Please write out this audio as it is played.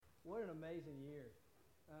what an amazing year.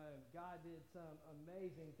 God did some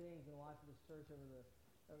amazing things in the life of this church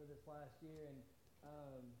over this last year, and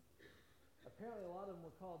apparently a lot of them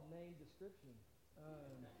were called name description.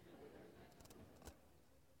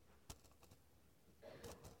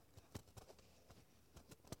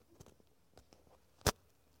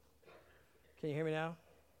 Can you hear me now?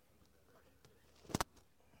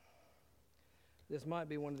 This might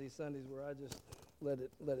be one of these Sundays where I just let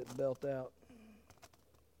it belt out.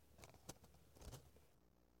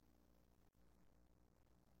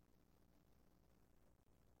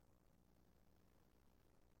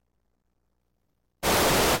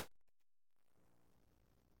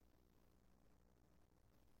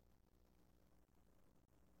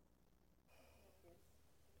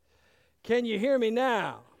 Can you hear me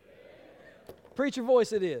now? Preacher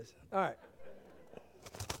voice it is. All right.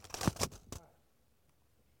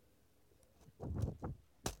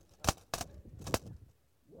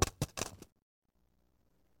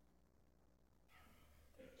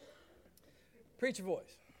 Preacher voice.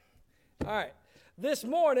 All right. This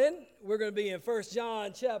morning, we're going to be in 1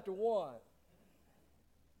 John chapter 1.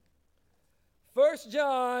 1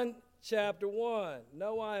 John chapter 1.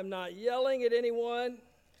 No, I am not yelling at anyone.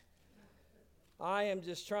 I am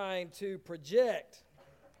just trying to project.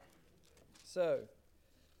 So,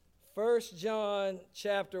 1 John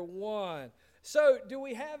chapter 1. So, do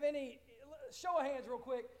we have any, show of hands real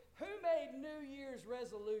quick, who made New Year's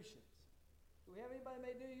resolutions? Do we have anybody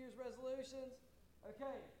made New Year's resolutions?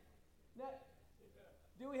 Okay. Now,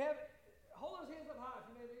 do we have, hold those hands up high if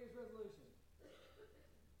you made New Year's resolution.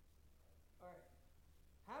 All right.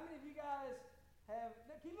 How many of you guys have,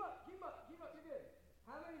 keep up, you're good.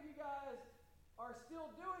 How many of you guys are still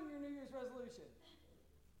doing your New Year's resolution?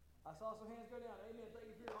 I saw some hands go down. Amen. Thank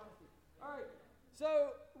you for your honesty. All right.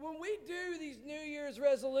 So when we do these New Year's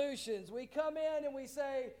resolutions, we come in and we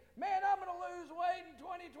say, man, I'm going to lose weight in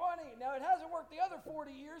 2020. Now, it hasn't worked the other 40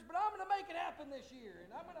 years, but I'm going to make it happen this year.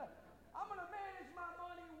 And I'm going to manage my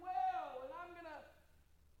money well. And I'm going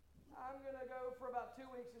to go for about 2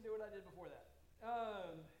 weeks and do what I did before that.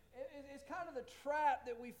 It's kind of the trap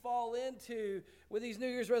that we fall into with these New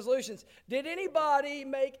Year's resolutions. Did anybody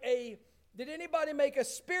make a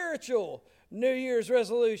spiritual New Year's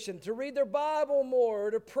resolution to read their Bible more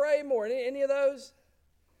or to pray more? Any of those?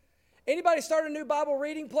 Anybody start a new Bible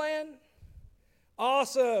reading plan?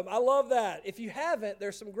 Awesome. I love that. If you haven't,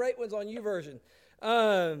 there's some great ones on YouVersion.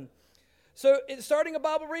 So starting a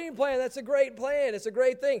Bible reading plan, that's a great plan. It's a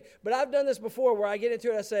great thing. But I've done this before where I get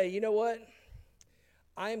into it, I say, you know what?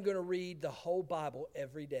 I am going to read the whole Bible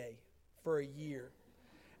every day for a year.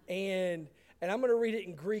 And I'm going to read it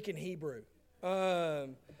in Greek and Hebrew.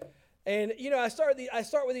 And, you know, I start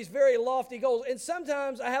with these very lofty goals. And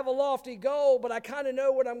sometimes I have a lofty goal, but I kind of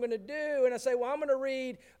know what I'm going to do. And I say, well, I'm going to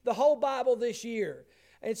read the whole Bible this year.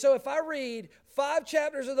 And so if I read 5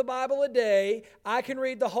 chapters of the Bible a day, I can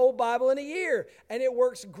read the whole Bible in a year. And it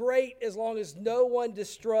works great as long as no one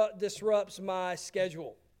disrupts my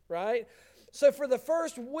schedule, right? So for the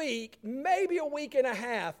first week, maybe a week and a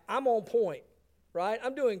half, I'm on point, right?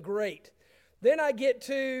 I'm doing great. Then I get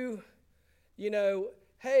to, you know,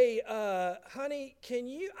 hey, honey, can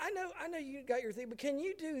you, I know you got your thing, but can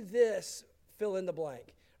you do this, fill in the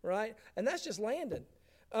blank, right? And that's just Landon.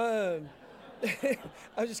 I'm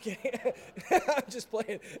just kidding. I'm just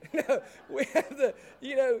playing. No, we have the,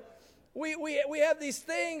 you know, we have these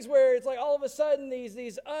things where it's like all of a sudden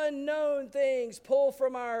these unknown things pull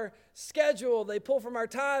from our schedule. They pull from our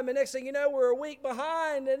time. And next thing you know, we're a week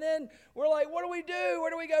behind. And then we're like, what do we do?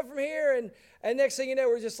 Where do we go from here? And next thing you know,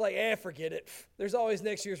 we're just like, forget it. There's always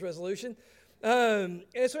next year's resolution. And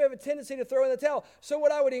so we have a tendency to throw in the towel. So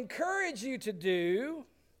what I would encourage you to do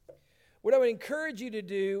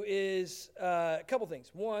is a couple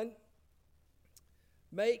things. One,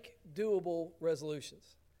 make doable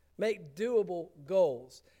resolutions. Make doable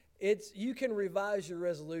goals. You can revise your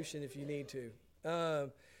resolution if you need to.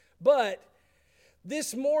 But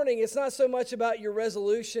this morning, it's not so much about your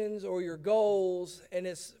resolutions or your goals, and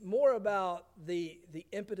it's more about the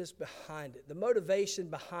impetus behind it, the motivation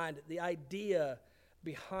behind it, the idea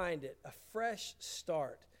behind it, a fresh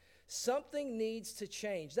start. Something needs to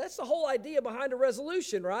change. That's the whole idea behind a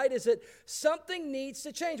resolution, right? Is that something needs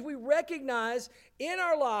to change. We recognize in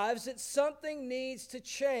our lives that something needs to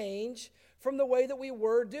change from the way that we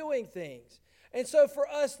were doing things. And so for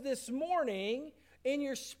us this morning, in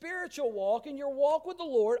your spiritual walk, in your walk with the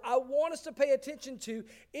Lord, I want us to pay attention to,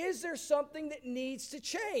 is there something that needs to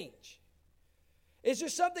change? Is there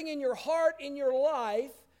something in your heart, in your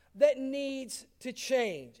life, that needs to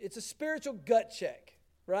change? It's a spiritual gut check.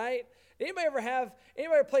 Right? Anybody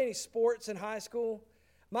play any sports in high school?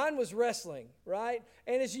 Mine was wrestling, right?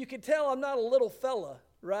 And as you can tell, I'm not a little fella,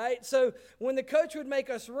 right? So when the coach would make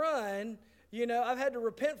us run, I've had to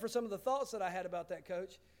repent for some of the thoughts that I had about that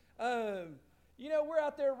coach. We're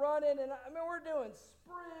out there running, and we're doing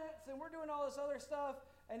sprints, and we're doing all this other stuff,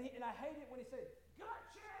 and I hate it when he said, gut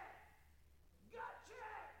check, gut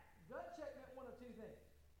check. Gut check meant one of two things.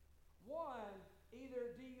 One,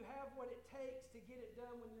 either do you have what it takes to get it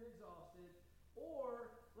done when you're exhausted,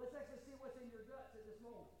 or let's actually see what's in your guts at this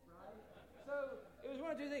moment, right? So it was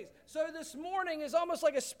one of two things. So this morning is almost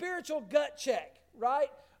like a spiritual gut check, right?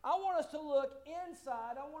 I want us to look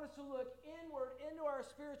inside. I want us to look inward into our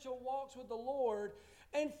spiritual walks with the Lord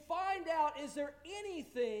and find out, is there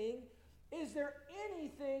anything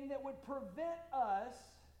that would prevent us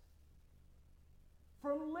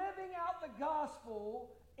from living out the gospel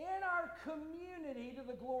in our community to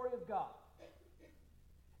the glory of God?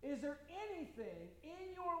 Is there anything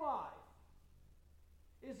in your life?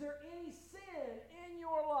 Is there any sin in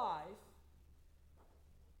your life?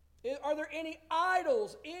 Are there any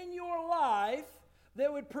idols in your life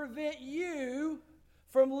that would prevent you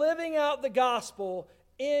from living out the gospel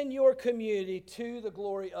in your community to the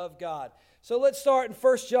glory of God? So let's start in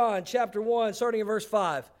 1 John chapter 1, starting in verse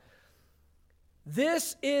 5.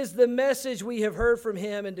 This is the message we have heard from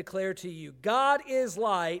him and declare to you. God is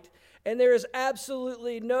light, and there is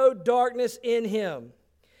absolutely no darkness in him.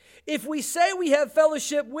 If we say we have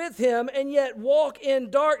fellowship with him and yet walk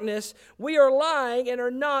in darkness, we are lying and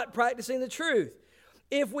are not practicing the truth.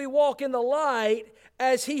 If we walk in the light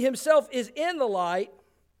as he himself is in the light,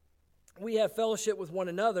 we have fellowship with one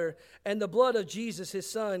another, and the blood of Jesus, his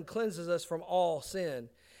son, cleanses us from all sin.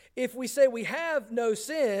 If we say we have no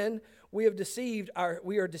sin, we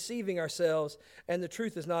are deceiving ourselves, and the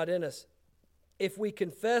truth is not in us. If we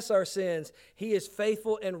confess our sins, he is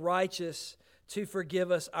faithful and righteous to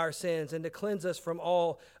forgive us our sins and to cleanse us from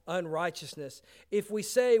all unrighteousness. If we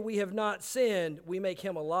say we have not sinned, we make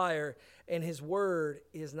him a liar, and his word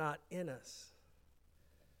is not in us.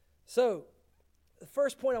 So, the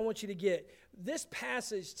first point I want you to get, this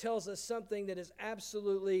passage tells us something that is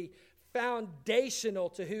absolutely foundational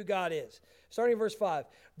to who God is. Starting in verse 5.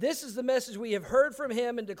 This is the message we have heard from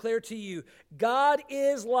him and declare to you. God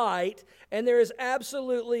is light, and there is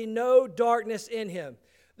absolutely no darkness in him.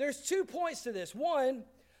 There's 2 points to this. One,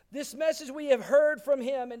 this message we have heard from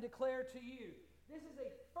him and declare to you. This is a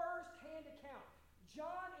first-hand account.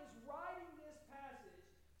 John is writing this passage.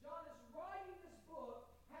 John is writing this book,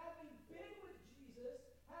 having been with Jesus,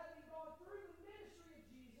 having gone through the ministry of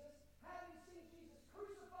Jesus, having seen Jesus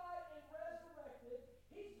crucified and resurrected.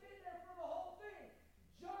 He's been there for the whole thing.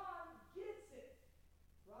 John gets it,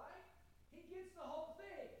 right? He gets the whole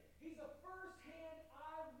thing. He's a first-hand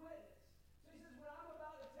eyewitness. So he says, when I'm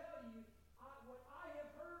about to tell you what I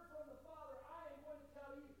have heard from the Father, I am going to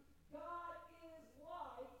tell you, God is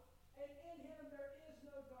light, and in him there is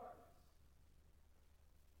no darkness.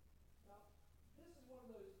 Now, this is one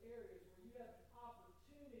of those areas where you have an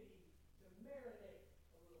opportunity to marinate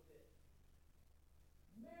a little bit.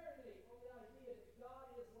 Marinate on the idea that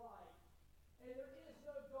God is light, and there is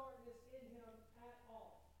no darkness in him at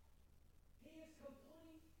all. He is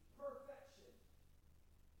complete perfection.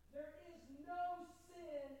 There is no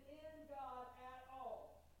sin in God at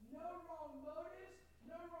all. No wrong motives,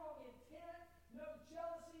 no wrong intent, no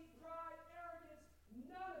jealousy, pride, arrogance,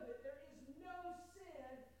 none of it. There is no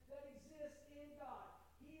sin that exists in God.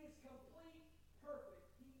 He is complete, perfect.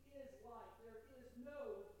 He is light. There is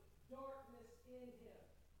no darkness in him.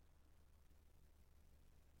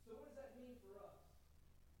 So what does that mean for us?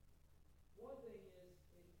 One thing is, this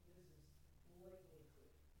is blatantly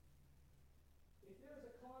clear. If there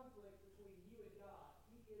is a conflict between you and God,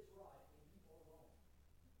 he is right and you are wrong.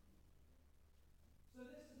 So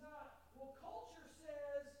this is not, well, culture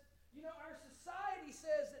says, our society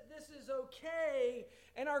says that this is okay,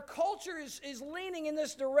 and our culture is leaning in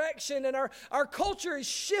this direction, and our culture is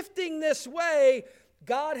shifting this way.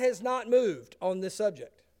 God has not moved on this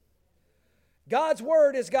subject. God's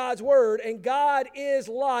word is God's word, and God is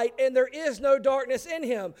light, and there is no darkness in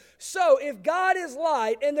him. So if God is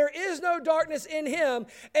light, and there is no darkness in him,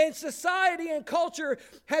 and society and culture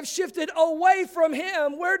have shifted away from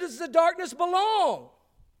him, where does the darkness belong?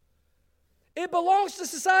 It belongs to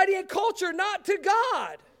society and culture, not to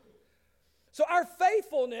God. So our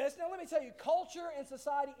faithfulness, now let me tell you, culture and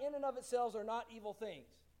society in and of itself are not evil things.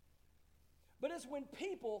 But it's when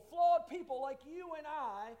people, flawed people like you and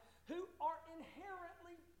I, who are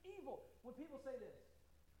inherently evil. When people say this,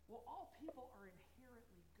 well, all people are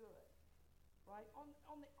inherently good, right? On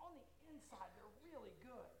the inside, they're really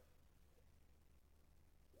good.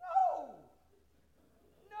 No!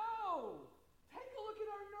 Take a look at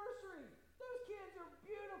our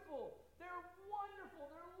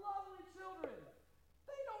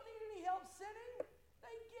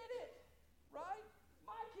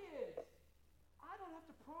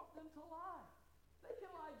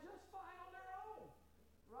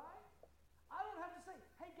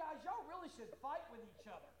really should fight with each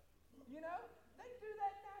other. You know? They do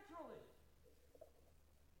that naturally.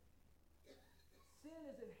 Sin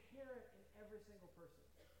is inherent in every single person.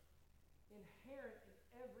 Inherent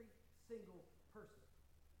in every single person.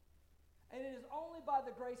 And it is only by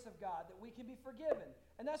the grace of God that we can be forgiven.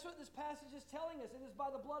 And that's what this passage is telling us. It is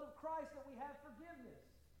by the blood of Christ that we have forgiveness.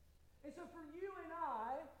 And so for you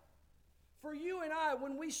and I,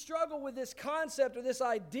 when we struggle with this concept or this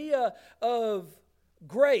idea of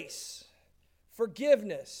grace,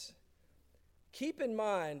 forgiveness, keep in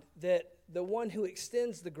mind that the one who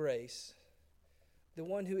extends the grace, the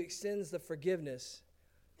one who extends the forgiveness,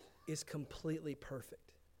 is completely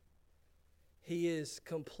perfect. He is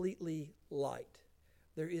completely light.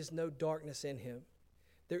 There is no darkness in him.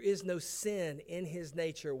 There is no sin in his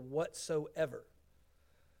nature whatsoever.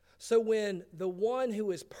 So when the one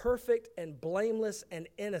who is perfect and blameless and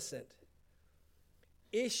innocent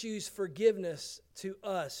issues forgiveness to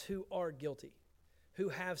us who are guilty, who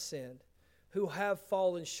have sinned, who have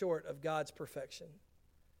fallen short of God's perfection,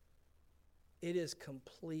 it is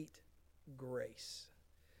complete grace.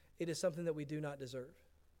 It is something that we do not deserve,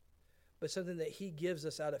 but something that he gives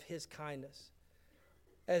us out of his kindness.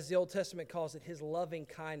 As the Old Testament calls it, his loving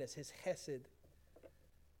kindness, his hesed,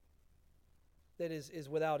 that is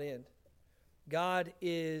without end. God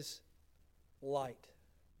is light.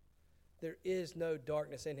 There is no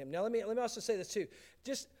darkness in him. Now let me also say this too.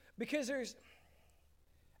 Just because there's,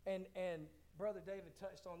 and Brother David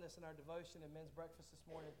touched on this in our devotion and men's breakfast this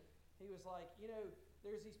morning. He was like,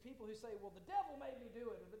 there's these people who say, well, the devil made me do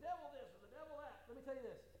it, or the devil this, or the devil that. Let me tell you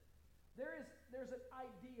this. There's an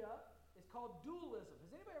idea, it's called dualism. Has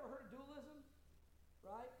anybody ever heard of dualism?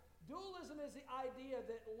 Right? Dualism is the idea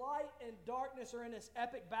that light and darkness are in this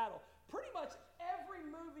epic battle. Pretty much every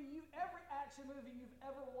action movie you've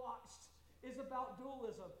ever watched is about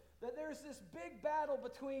dualism. That there's this big battle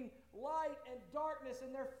between light and darkness,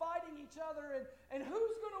 and they're fighting each other, and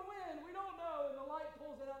who's going to win? We don't know, and the light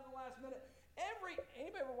pulls it out in the last minute.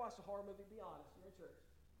 Anybody ever watched a horror movie? Be honest, you're in church,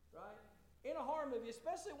 right? In a horror movie,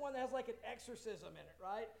 especially one that has like an exorcism in it,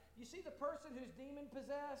 right? You see the person who's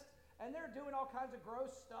demon-possessed, and they're doing all kinds of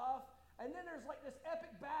gross stuff. And then there's like this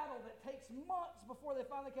epic battle that takes months before they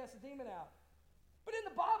finally cast the demon out. But in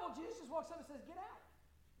the Bible, Jesus just walks up and says, get out.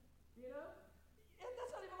 And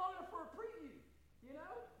that's not even long enough for a preview,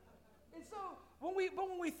 And so when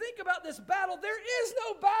we think about this battle, there is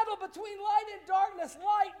no battle between light and darkness.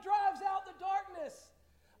 Light drives out the darkness.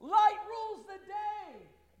 Light rules the day.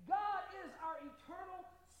 God is our eternal,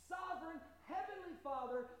 sovereign, heavenly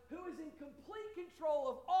Father who is in complete control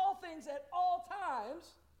of all things at all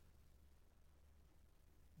times.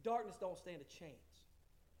 Darkness don't stand a chance.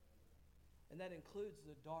 And that includes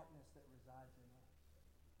the darkness that resides in us.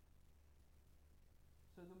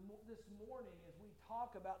 So this morning, as we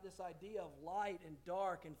talk about this idea of light and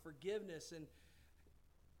dark and forgiveness, and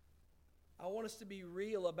I want us to be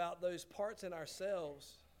real about those parts in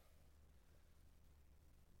ourselves,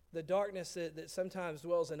 the darkness that sometimes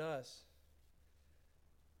dwells in us,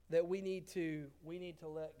 that we need to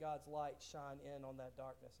let God's light shine in on that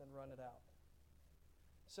darkness and run it out.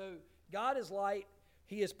 So God is light.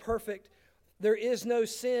 He is perfect. There is no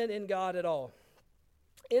sin in God at all.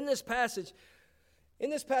 In this passage,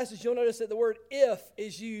 you'll notice that the word if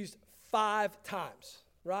is used 5 times,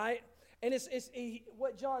 right? And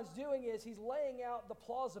what John's doing is he's laying out the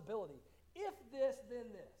plausibility. If this, then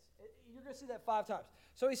this. You're going to see that 5 times.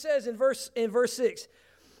 So he says in verse 6,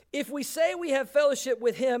 if we say we have fellowship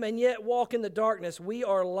with him and yet walk in the darkness, we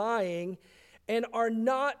are lying and are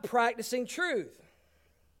not practicing truth.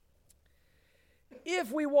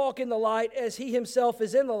 If we walk in the light as he himself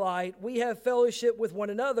is in the light, we have fellowship with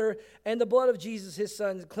one another, and the blood of Jesus, his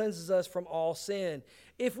son, cleanses us from all sin.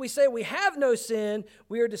 If we say we have no sin,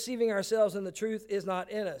 we are deceiving ourselves, and the truth is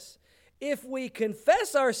not in us. If we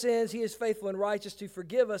confess our sins, he is faithful and righteous to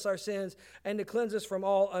forgive us our sins and to cleanse us from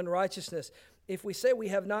all unrighteousness. If we say we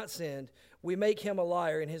have not sinned, we make him a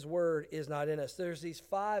liar, and his word is not in us. There's these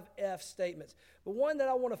 5 F statements. But one that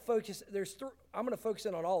I want to focus, I'm going to focus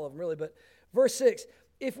in on all of them, really, but verse 6,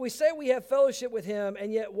 if we say we have fellowship with him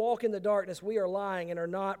and yet walk in the darkness, we are lying and are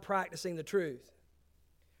not practicing the truth.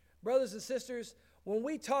 Brothers and sisters, when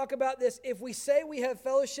we talk about this, if we say we have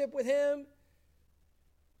fellowship with him,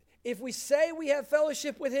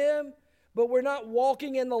 but we're not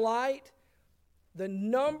walking in the light, the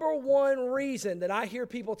number one reason that I hear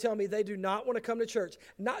people tell me they do not want to come to church,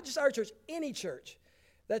 not just our church, any church,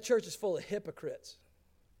 that church is full of hypocrites,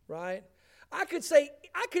 right? I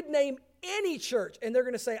could name any church, and they're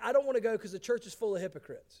going to say, I don't want to go because the church is full of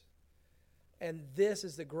hypocrites. And this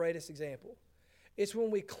is the greatest example. It's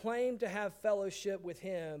when we claim to have fellowship with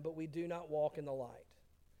him, but we do not walk in the light.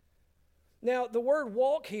 Now, the word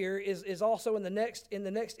walk here is also in the next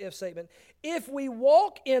if statement. If we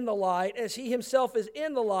walk in the light as he himself is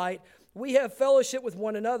in the light, we have fellowship with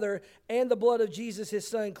one another, and the blood of Jesus, his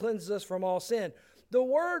son, cleanses us from all sin. The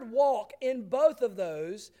word walk in both of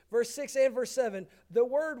those, verse 6 and verse 7, the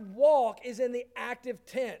word walk is in the active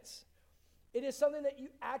tense. It is something that you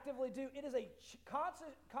actively do. It is a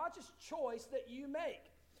conscious choice that you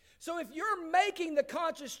make. So if you're making the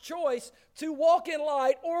conscious choice to walk in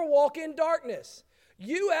light or walk in darkness,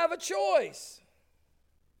 you have a choice.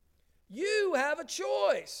 You have a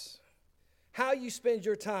choice. How you spend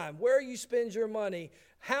your time, where you spend your money,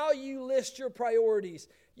 how you list your priorities.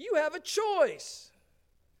 You have a choice.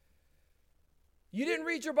 You didn't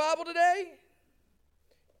read your Bible today?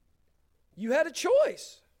 You had a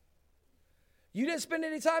choice. You didn't spend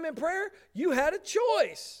any time in prayer? You had a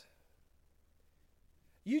choice.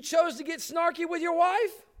 You chose to get snarky with your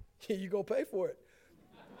wife? You go pay for it.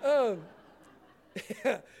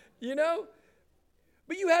 You know?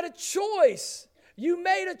 But you had a choice. You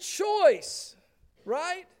made a choice,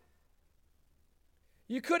 right?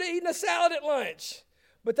 You could have eaten a salad at lunch,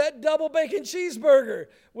 but that double bacon cheeseburger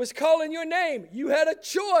was calling your name. You had a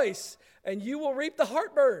choice, and you will reap the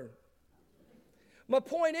heartburn. My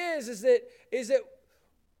point is that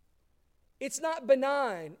it's not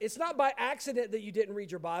benign. It's not by accident that you didn't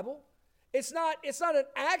read your Bible. It's not an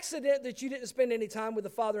accident that you didn't spend any time with the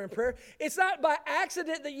Father in prayer. It's not by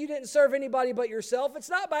accident that you didn't serve anybody but yourself. It's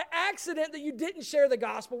not by accident that you didn't share the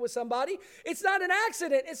gospel with somebody. It's not an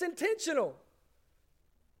accident. It's intentional.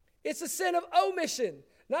 It's a sin of omission,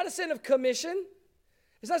 not a sin of commission.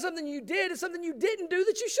 It's not something you did. It's something you didn't do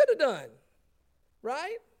that you should have done,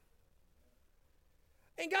 right?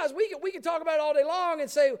 And guys, we can talk about it all day long and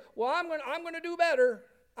say, well, I'm going to do better.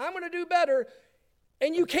 I'm going to do better.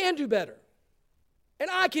 And you can do better. And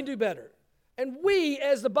I can do better. And we,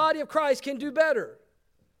 as the body of Christ, can do better.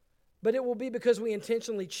 But it will be because we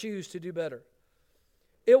intentionally choose to do better.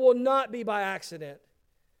 It will not be by accident.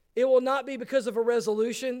 It will not be because of a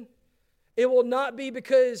resolution. It will not be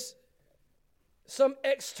because some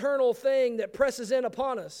external thing that presses in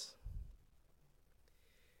upon us.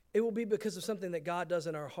 It will be because of something that God does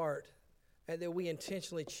in our heart and that we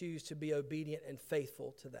intentionally choose to be obedient and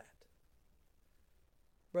faithful to that.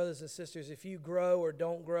 Brothers and sisters, if you grow or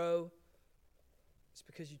don't grow, it's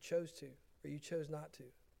because you chose to or you chose not to.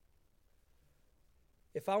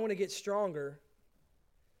 If I want to get stronger,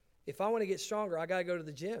 I got to go to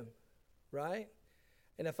the gym, right?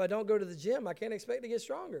 And if I don't go to the gym, I can't expect to get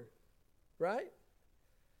stronger, right?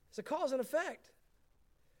 It's a cause and effect.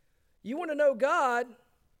 You want to know God,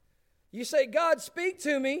 you say, God, speak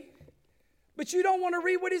to me, but you don't want to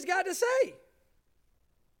read what he's got to say.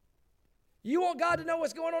 You want God to know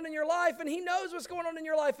what's going on in your life, and he knows what's going on in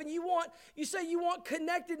your life, and you say you want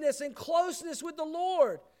connectedness and closeness with the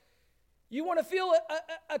Lord. You want to feel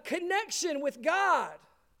a connection with God,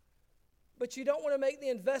 but you don't want to make the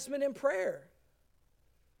investment in prayer.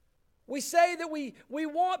 We say that we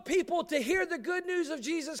want people to hear the good news of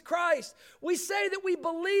Jesus Christ. We say that we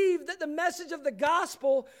believe that the message of the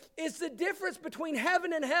gospel is the difference between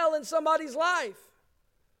heaven and hell in somebody's life.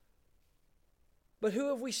 But who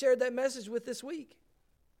have we shared that message with this week?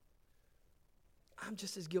 I'm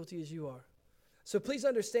just as guilty as you are. So please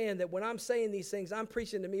understand that when I'm saying these things, I'm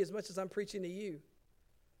preaching to me as much as I'm preaching to you.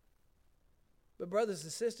 But brothers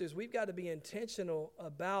and sisters, we've got to be intentional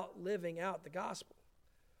about living out the gospel.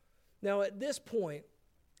 Now, at this point,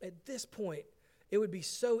 it would be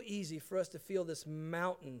so easy for us to feel this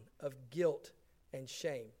mountain of guilt and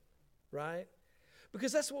shame, right?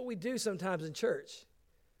 Because that's what we do sometimes in church.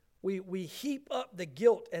 We heap up the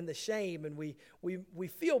guilt and the shame, and we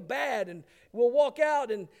feel bad, and we'll walk out,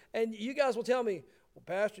 and you guys will tell me, well,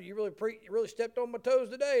 Pastor, you really stepped on my toes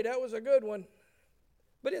today. That was a good one.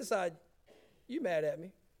 But inside, you mad at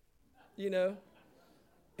me, you know?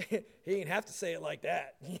 He didn't have to say it like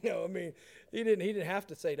that. You know, I mean, he didn't have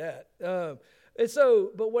to say that.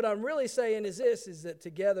 But what I'm really saying is this, is that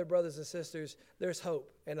together, brothers and sisters, there's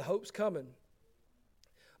hope, and the hope's coming.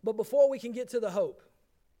 But before we can get to the hope,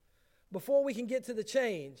 before we can get to the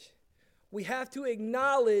change, we have to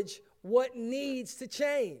acknowledge what needs to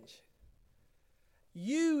change.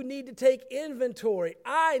 You need to take inventory.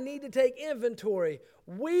 I need to take inventory.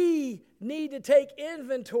 We need to take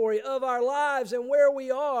inventory of our lives and where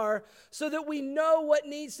we are so that we know what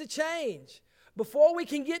needs to change. Before we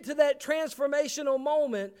can get to that transformational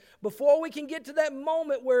moment, before we can get to that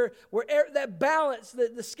moment where that balance,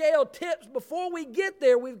 the scale tips, before we get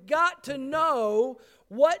there, we've got to know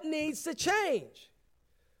what needs to change.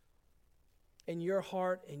 in your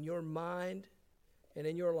heart, in your mind, and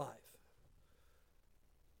in your life.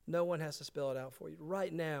 No one has to spell it out for you.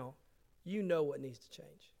 Right now, you know what needs to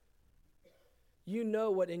change. You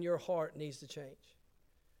know what in your heart needs to change.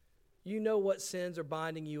 You know what sins are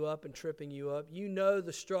binding you up and tripping you up. You know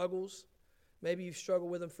the struggles. Maybe you've struggled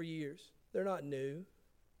with them for years. They're not new.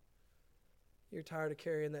 You're tired of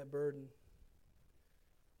carrying that burden.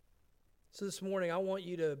 So this morning, I want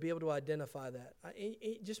you to be able to identify that.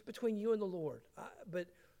 Just between you and the Lord. But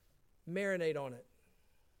marinate on it.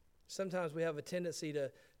 Sometimes we have a tendency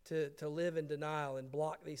to live in denial and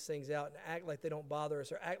block these things out and act like they don't bother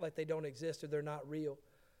us or act like they don't exist or they're not real.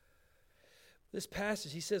 This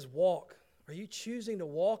passage, he says, walk. Are you choosing to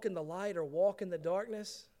walk in the light or walk in the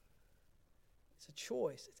darkness? It's a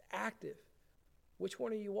choice. It's active. Which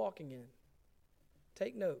one are you walking in?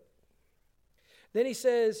 Take note. Then he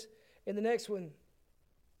says in the next one,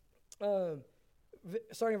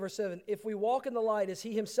 starting in verse 7, if we walk in the light as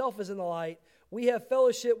he himself is in the light, we have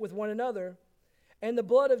fellowship with one another, and the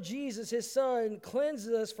blood of Jesus, his son,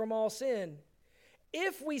 cleanses us from all sin.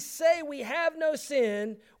 If we say we have no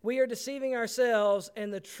sin, we are deceiving ourselves,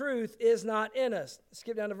 and the truth is not in us.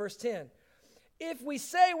 Skip down to verse 10. If we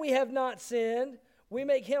say we have not sinned, we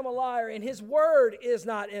make him a liar, and his word is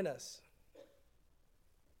not in us.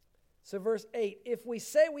 So verse 8, if we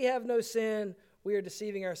say we have no sin, we are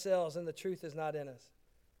deceiving ourselves, and the truth is not in us.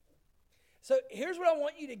 So here's what I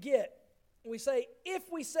want you to get. We say, if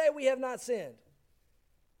we say we have not sinned.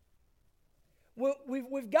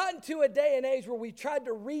 We've gotten to a day and age where we've tried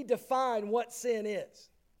to redefine what sin is.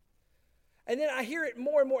 And then I hear it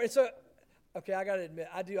more and more. And so, okay, I got to admit,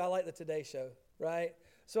 I like the Today Show, right?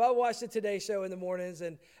 So I watch the Today Show in the mornings,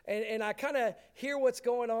 and I kind of hear what's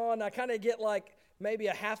going on. I kind of get like maybe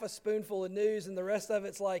a half a spoonful of news, and the rest of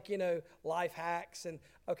it's like, life hacks. And,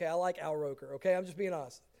 okay, I like Al Roker, okay? I'm just being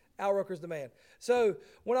honest. Al Roker's the man. So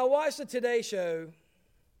when I watched the Today Show,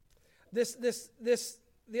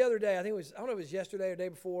 the other day, I don't know if it was yesterday or day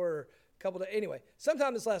before or a couple of days. Anyway,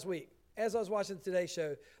 sometime this last week, as I was watching the Today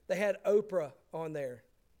Show, they had Oprah on there.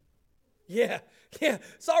 Yeah,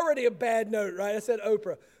 it's already a bad note, right? I said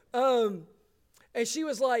Oprah. And she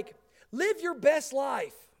was like, live your best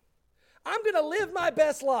life. I'm going to live my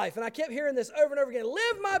best life. And I kept hearing this over and over again,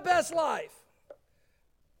 live my best life.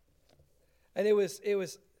 And it was,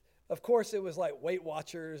 of course, it was like Weight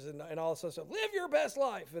Watchers and all this stuff. Live your best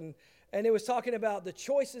life. And it was talking about the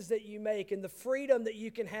choices that you make and the freedom that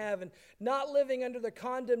you can have and not living under the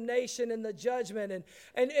condemnation and the judgment.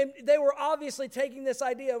 And they were obviously taking this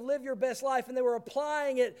idea of live your best life and they were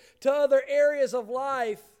applying it to other areas of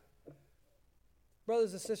life.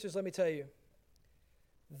 Brothers and sisters, let me tell you,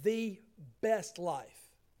 the best life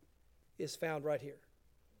is found right here.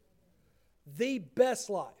 The best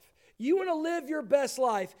life. You want to live your best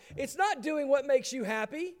life. It's not doing what makes you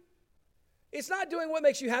happy. It's not doing what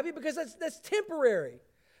makes you happy because that's temporary.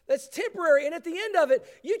 That's temporary. And at the end of it,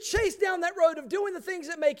 you chase down that road of doing the things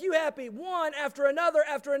that make you happy, one after another,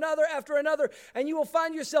 after another, after another, and you will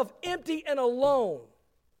find yourself empty and alone.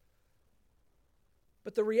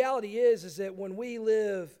 But the reality is that when we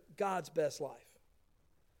live God's best life,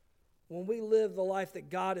 when we live the life that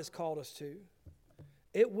God has called us to,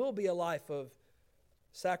 it will be a life of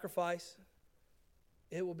sacrifice.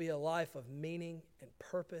 It will be a life of meaning and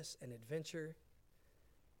purpose and adventure.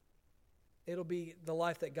 It'll be the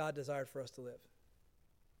life that God desired for us to live.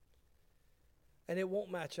 And it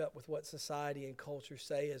won't match up with what society and culture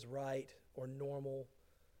say is right or normal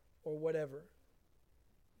or whatever.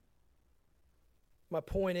 My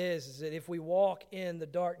point is that if we walk in the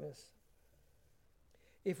darkness,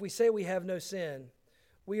 if we say we have no sin,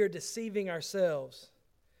 we are deceiving ourselves,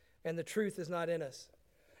 and the truth is not in us.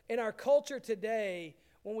 In our culture today,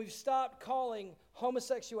 when we've stopped calling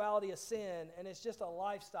homosexuality a sin and it's just a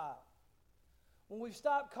lifestyle, when we've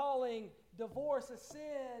stopped calling divorce a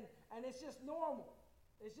sin and it's just normal,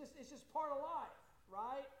 it's just part of life,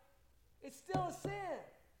 right? It's still a sin.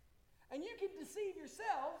 And you can deceive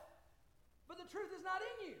yourself, but the truth is not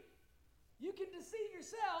in you. You can deceive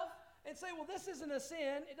yourself and say, well, this isn't a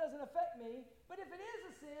sin, it doesn't affect me, but if it is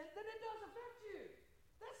a sin, then it does affect you.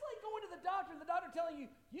 That's like going to the doctor and the doctor telling you,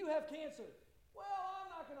 you have cancer. Well, I'm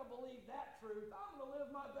not going to believe that truth. I'm going to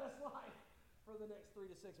live my best life for the next 3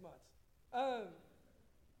 to 6 months.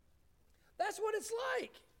 That's what it's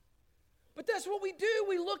like. But that's what we do.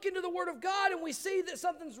 We look into the Word of God and we see that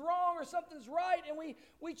something's wrong or something's right and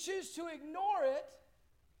we choose to ignore it.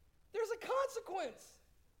 There's a consequence.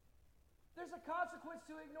 There's a consequence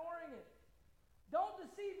to ignoring it. Don't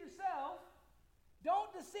deceive yourself.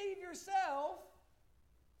 Don't deceive yourself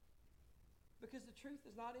because the truth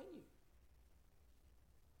is not in you.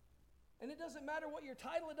 And it doesn't matter what your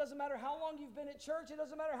title. It doesn't matter how long you've been at church. It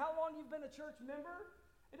doesn't matter how long you've been a church member.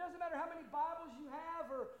 It doesn't matter how many Bibles you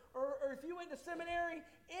have or if you went to seminary.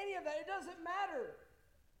 Any of that. It doesn't matter.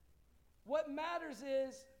 What matters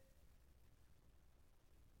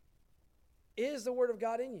is the Word of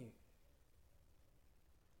God in you?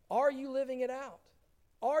 Are you living it out?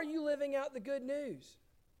 Are you living out the good news?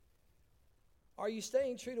 Are you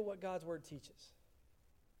staying true to what God's Word teaches?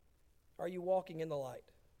 Are you walking in the light?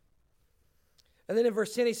 And then in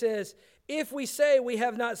verse 10 he says, if we say we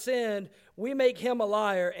have not sinned, we make him a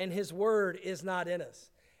liar and his word is not in us.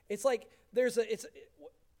 It's like this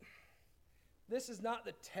is not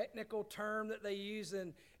the technical term that they use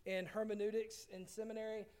in hermeneutics in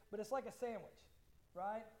seminary, but it's like a sandwich,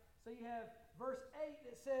 right? So you have verse 8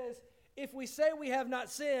 that says, if we say we have not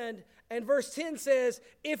sinned, and verse 10 says,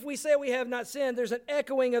 if we say we have not sinned, there's an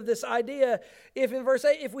echoing of this idea. If in verse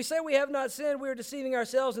 8, if we say we have not sinned, we are deceiving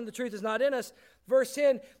ourselves and the truth is not in us. Verse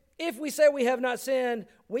 10, if we say we have not sinned,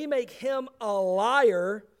 we make him a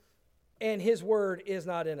liar and his word is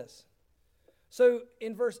not in us. So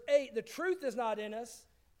in verse 8, the truth is not in us.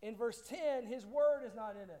 In verse 10, his word is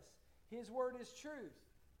not in us. His word is truth.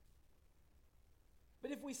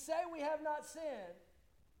 But if we say we have not sinned,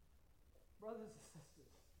 brothers and sisters,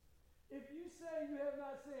 if you say you have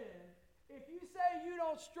not sinned, if you say you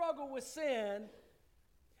don't struggle with sin,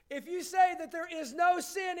 if you say that there is no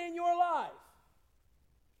sin in your life,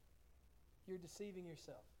 you're deceiving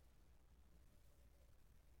yourself.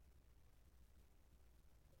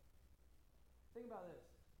 Think about this.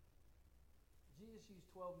 Jesus used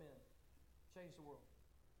 12 men to change the world.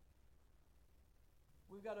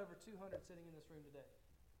 We've got over 200 sitting in this room today.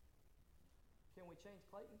 Can we change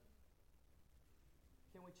Clayton?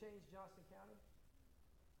 Can we change Johnston County?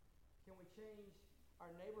 Can we change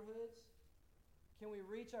our neighborhoods? Can we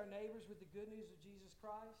reach our neighbors with the good news of Jesus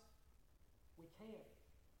Christ? We can.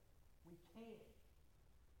 We can.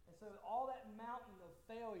 And so all that mountain of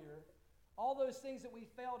failure, all those things that we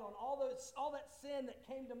failed on, all that sin that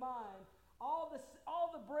came to mind, all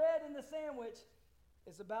the bread in the sandwich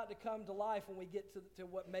is about to come to life when we get to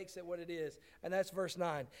what makes it what it is. And that's verse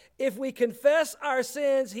 9. If we confess our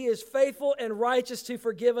sins, he is faithful and righteous to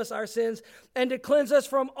forgive us our sins and to cleanse us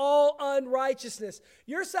from all unrighteousness.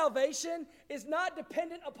 Your salvation is not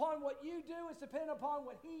dependent upon what you do. It's dependent upon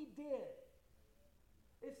what he did.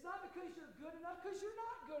 It's not because you're good enough, because you're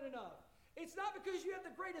not good enough. It's not because you have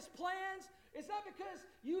the greatest plans. It's not because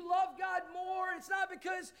you love God more. It's not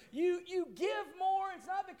because you give more. It's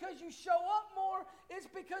not because you show up more. It's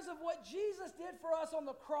because of what Jesus did for us on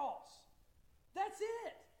the cross. That's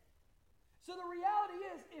it. So the reality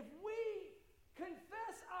is, if we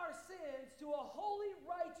confess our sins to a holy,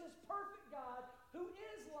 righteous, perfect God who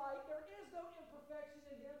is light, there is no imperfection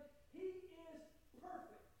in him. He is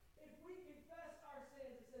perfect. If we confess our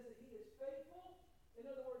sins, it says that he is faithful. In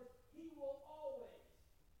other words, he will always.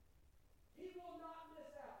 He will not miss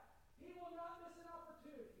out. He will not miss an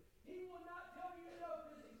opportunity. He will not tell you no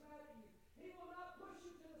because he's mad at you. He will not push you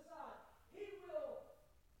to the side. He will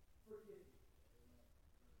forgive you.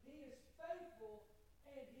 He is faithful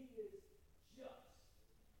and he is just.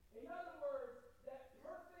 In other words, that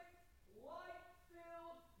perfect,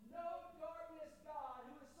 light-filled, no darkness God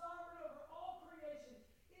who is sovereign over all creation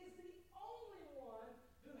is the only one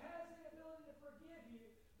who has the ability to forgive you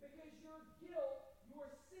because your guilt, your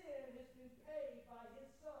sin has been paid by his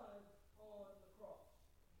Son on the cross.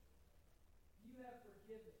 You have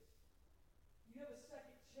forgiveness. You have a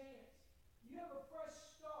second chance. You have a fresh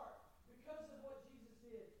start because of what Jesus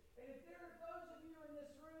did. And if there are those of you in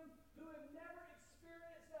this room who have never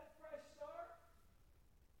experienced that fresh start,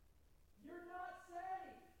 you're not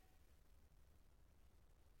saved.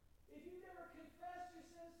 If you've never confessed your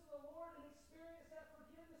sins to the Lord and experienced that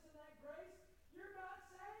forgiveness and that grace, you're not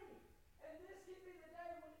saved. And this can be the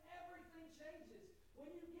day when everything changes. When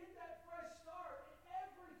you get that fresh start and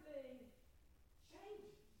everything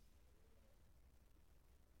changes.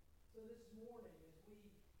 So this morning,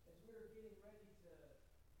 as we're getting ready to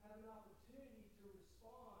have an opportunity to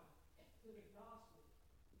respond to the gospel,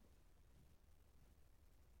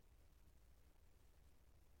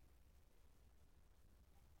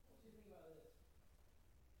 I want you to think about this.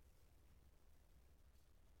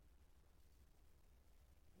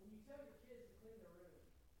 When you tell your kids to clean their room,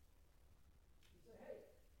 you say, hey,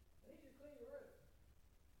 I need you to clean your room.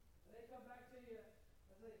 And they come back to you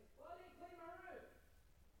and say, well, I didn't clean my room.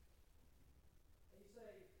 And you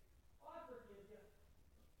say, oh, I forgive you.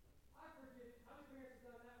 I forgive you. How many parents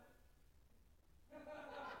have done that one?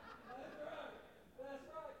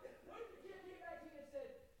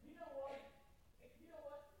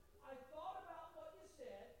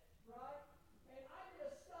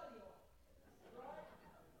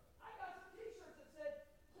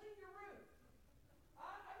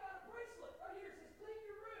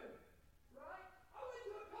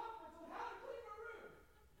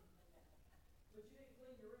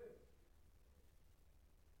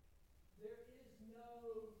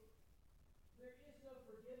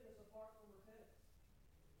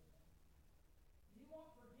 want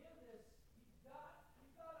forgiveness, you've got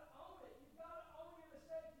to own it. You've got to own your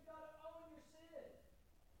mistake. You've got to own your sin.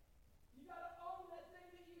 You've got to own that thing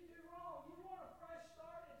that you do wrong. You want a fresh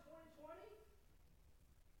start in 2020?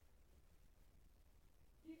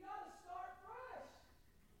 You got to start fresh.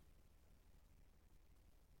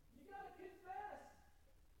 You got to confess.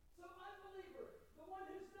 So unbeliever, the one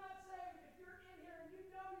who's not saved, if you're in here and you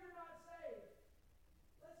know you're not saved,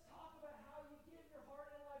 let's talk about how you give your heart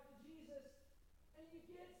and life to Jesus and you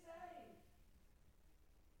get saved.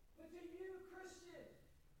 But to you, Christian,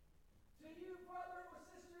 to you, brother or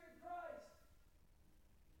sister in Christ,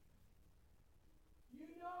 you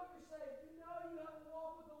know you're saved. You know you have a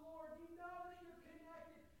walk with the Lord. You know that you're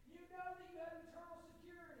connected. You know that you have eternal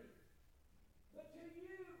security. But to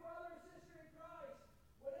you, brother or sister in Christ,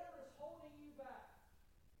 whatever is holding you back,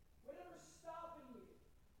 whatever's stopping you,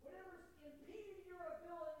 whatever's impeding your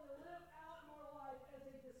ability to live out your life as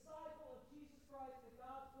a disciple of Jesus Christ and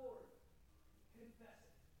God's Lord, confess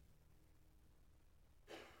it.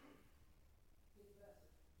 Confess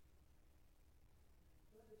it.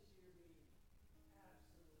 Let this year be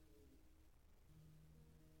absolutely.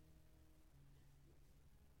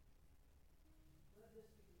 Let this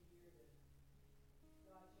be the year that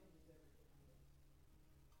God changes everything for us.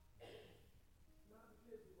 Not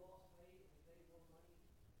because we lost weight and made more money.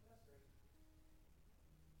 That's great.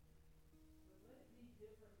 But let it be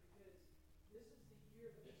different because this is the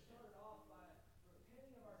year that we started off by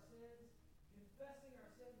repenting of our sins, confessing our